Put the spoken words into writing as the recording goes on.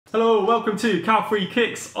Hello, welcome to Cow-Free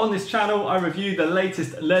Kicks. On this channel, I review the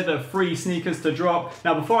latest leather-free sneakers to drop.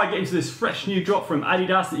 Now, before I get into this fresh new drop from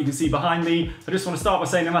Adidas that you can see behind me, I just want to start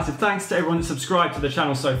by saying a massive thanks to everyone that's subscribed to the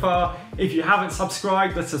channel so far. If you haven't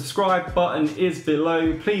subscribed, the subscribe button is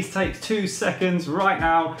below. Please take 2 seconds right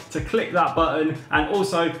now to click that button and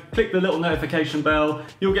also click the little notification bell.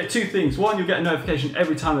 You'll get 2 things. 1, you'll get a notification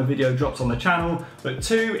every time a video drops on the channel. But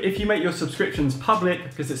 2, if you make your subscriptions public,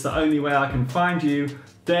 because it's the only way I can find you,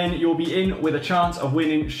 then you'll be in with a chance of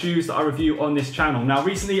winning shoes that I review on this channel. Now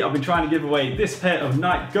recently I've been trying to give away this pair of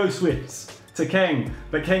Nike Ghost Whips to Keng,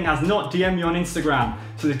 but Keng has not DM'd me on Instagram.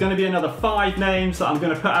 So there's going to be another 5 names that I'm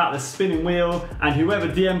going to put out the spinning wheel, and whoever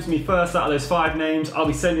DMs me first out of those 5 names, I'll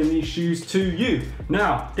be sending these shoes to you.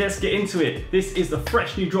 Now, let's get into it. This is the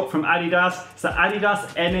fresh new drop from Adidas. It's the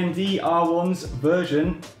ADIDAS NMD R1's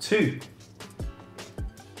version 2.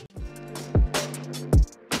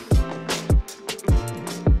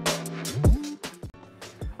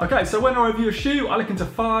 Okay, so when I review a shoe, I look into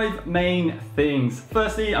 5 main things.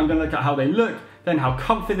 Firstly, I'm going to look at how they look, then how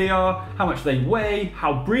comfy they are, how much they weigh,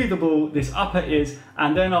 how breathable this upper is,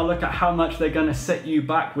 and then I'll look at how much they're going to set you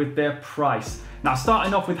back with their price. Now,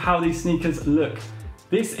 starting off with how these sneakers look.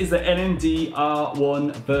 This is the NMD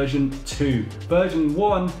R1 version 2. Version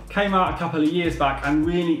 1 came out a couple of years back and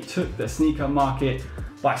really took the sneaker market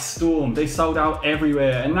by storm. They sold out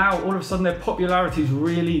everywhere, and now all of a sudden their popularity's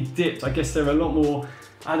really dipped. I guess there are a lot more,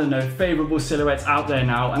 I don't know, favourable silhouettes out there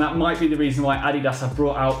now, and that might be the reason why Adidas have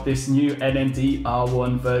brought out this new NMD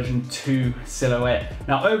R1 version 2 silhouette.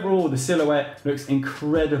 Now overall the silhouette looks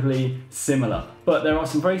incredibly similar, but there are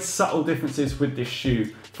some very subtle differences with this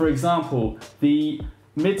shoe. For example, the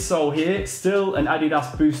midsole here, still an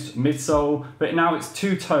Adidas Boost midsole, but now it's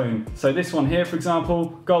two-tone. So this one here, for example,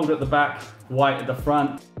 gold at the back, white at the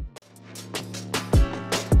front.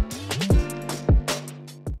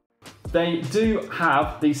 They do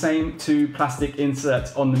have the same 2 plastic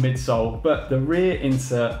inserts on the midsole, but the rear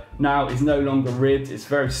insert now is no longer ribbed, it's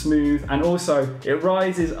very smooth, and also it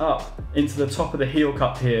rises up into the top of the heel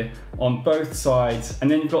cup here on both sides,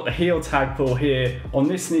 and then you've got the heel tag pull here. On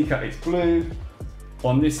this sneaker it's blue,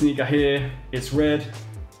 on this sneaker here it's red.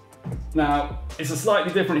 Now it's a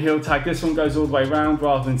slightly different heel tag, this one goes all the way around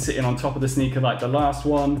rather than sitting on top of the sneaker like the last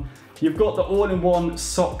one. You've got the all-in-one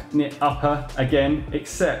sock knit upper again,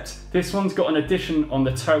 except this one's got an addition on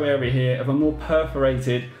the toe area here of a more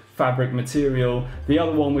perforated fabric material. The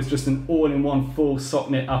other one was just an all-in-one full sock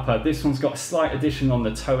knit upper. This one's got a slight addition on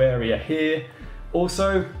the toe area here.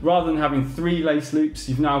 Also, rather than having 3 lace loops,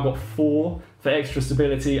 you've now got 4 for extra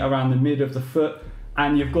stability around the mid of the foot.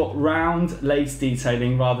 And you've got round lace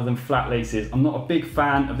detailing rather than flat laces. I'm not a big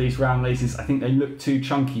fan of these round laces. I think they look too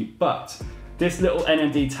chunky, but this little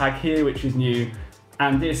NMD tag here, which is new,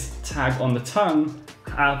 and this tag on the tongue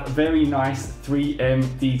have very nice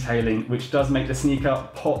 3M detailing, which does make the sneaker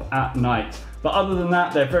pop at night. But other than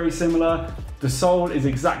that, they're very similar. The sole is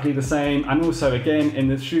exactly the same, and also again in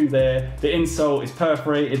the shoe there, the insole is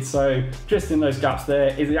perforated, so just in those gaps there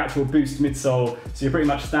is the actual Boost midsole, so you're pretty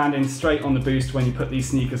much standing straight on the Boost when you put these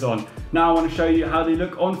sneakers on. Now I want to show you how they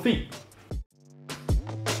look on feet.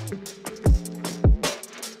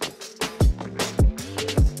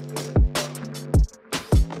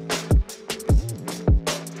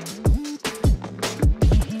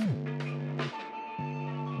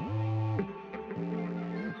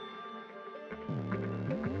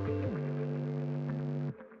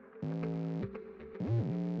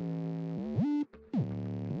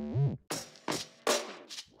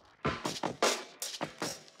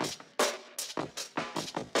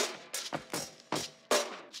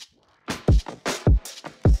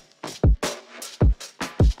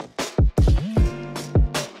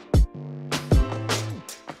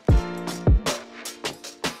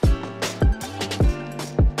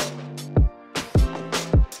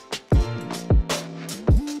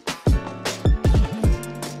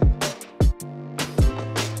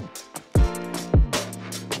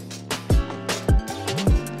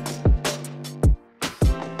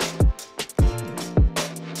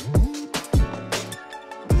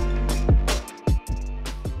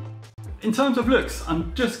 In terms of looks,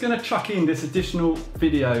 I'm just going to chuck in this additional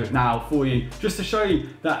video now for you, just to show you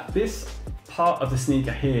that this part of the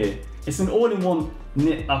sneaker here, it's an all-in-one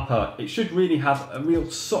knit upper. It should really have a real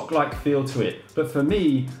sock-like feel to it. But for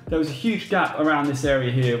me, there was a huge gap around this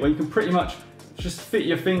area here where you can pretty much just fit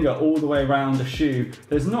your finger all the way around the shoe.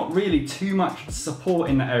 There's not really too much support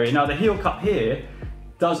in that area. Now the heel cup here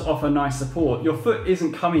does offer nice support. Your foot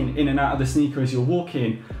isn't coming in and out of the sneaker as you're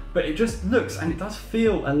walking, but it just looks and it does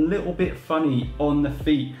feel a little bit funny on the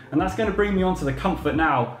feet. And that's going to bring me on to the comfort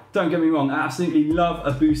now. Don't get me wrong, I absolutely love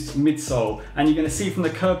a Boost midsole, and you're going to see from the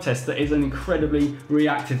curb test that it's an incredibly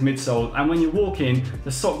reactive midsole, and when you walk in,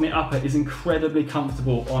 the sock knit upper is incredibly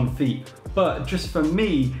comfortable on feet. But just for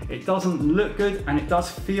me, it doesn't look good and it does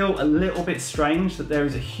feel a little bit strange that there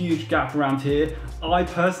is a huge gap around here. I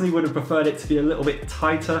personally would have preferred it to be a little bit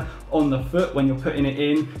tighter on the foot when you're putting it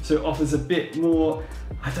in, so it offers a bit more,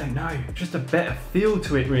 I don't know, just a better feel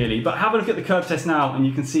to it really. But have a look at the curb test now and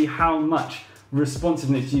you can see how much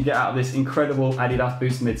responsiveness you get out of this incredible Adidas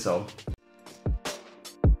Boost midsole.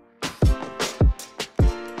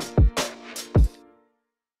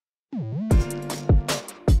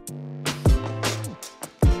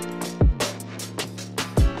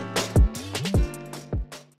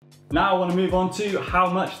 Now I want to move on to how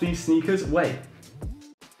much these sneakers weigh.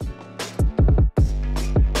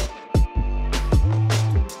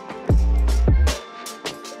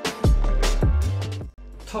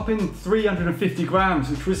 Topping 350 grams,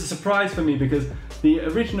 which was a surprise for me because the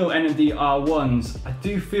original NMD R1s, I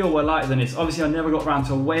do feel were lighter than this. Obviously I never got around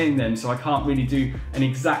to weighing them, so I can't really do an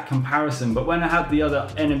exact comparison, but when I had the other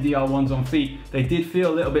NMD R1s on feet, they did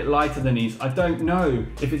feel a little bit lighter than these. I don't know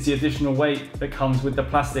if it's the additional weight that comes with the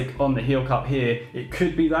plastic on the heel cup here. It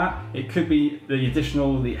could be that. It could be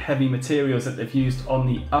the heavy materials that they've used on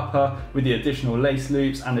the upper with the additional lace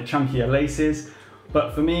loops and the chunkier laces.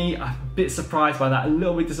 But for me, I'm a bit surprised by that, a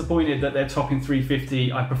little bit disappointed that they're topping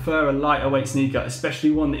 350. I prefer a lighter weight sneaker,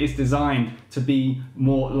 especially one that is designed to be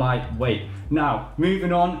more lightweight. Now,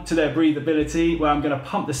 moving on to their breathability, where I'm gonna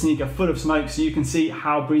pump the sneaker full of smoke so you can see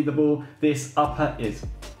how breathable this upper is.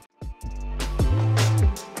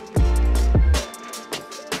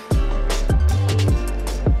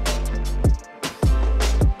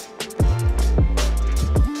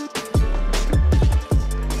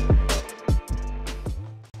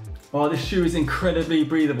 Oh, this shoe is incredibly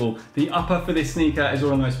breathable. The upper for this sneaker is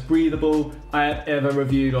one of the most breathable I have ever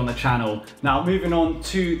reviewed on the channel. Now, moving on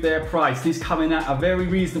to their price. These come in at a very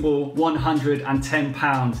reasonable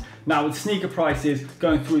 £110. Now, with sneaker prices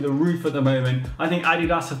going through the roof at the moment, I think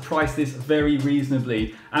Adidas have priced this very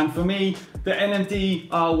reasonably. And for me, the NMD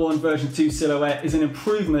R1 version 2 silhouette is an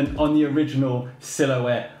improvement on the original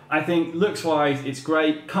silhouette. I think looks-wise, it's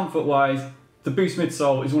great. Comfort-wise, the Boost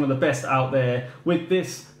midsole is one of the best out there. With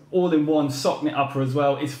this all-in-one sock knit upper as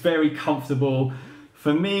well, it's very comfortable.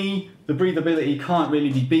 For me, the breathability can't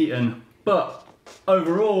really be beaten, but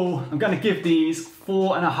overall, I'm gonna give these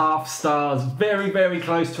 4.5 stars, very, very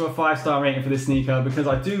close to a 5-star rating for this sneaker because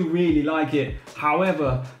I do really like it.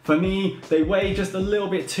 However, for me, they weigh just a little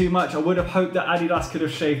bit too much. I would have hoped that Adidas could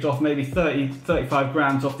have shaved off maybe 30, 35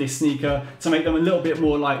 grams off this sneaker to make them a little bit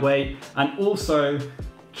more lightweight, and also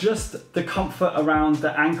just the comfort around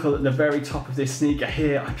the ankle at the very top of this sneaker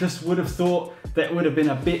here. I just would have thought that it would have been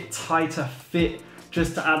a bit tighter fit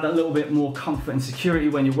just to add that little bit more comfort and security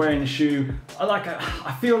when you're wearing the shoe.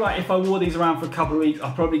 I feel like if I wore these around for a couple of weeks,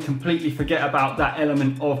 I'll probably completely forget about that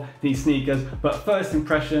element of these sneakers. But first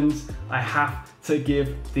impressions, I have to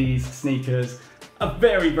give these sneakers a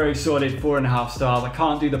very, very solid 4.5 stars. I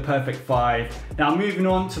can't do the perfect 5. Now moving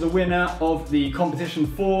on to the winner of the competition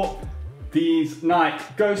for these Nike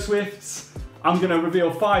Go Swifts. I'm gonna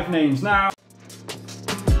reveal 5 names now.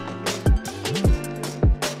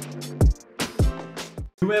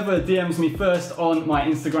 Whoever DMs me first on my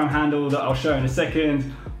Instagram handle that I'll show in a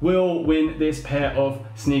second will win this pair of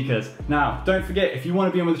sneakers. Now, don't forget, if you want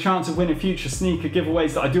to be in with a chance of winning future sneaker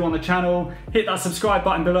giveaways that I do on the channel, hit that subscribe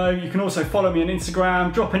button below. You can also follow me on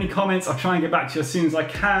Instagram, drop any comments, I'll try and get back to you as soon as I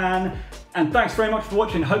can. And thanks very much for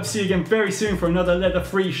watching. Hope to see you again very soon for another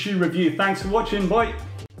leather-free shoe review. Thanks for watching, bye.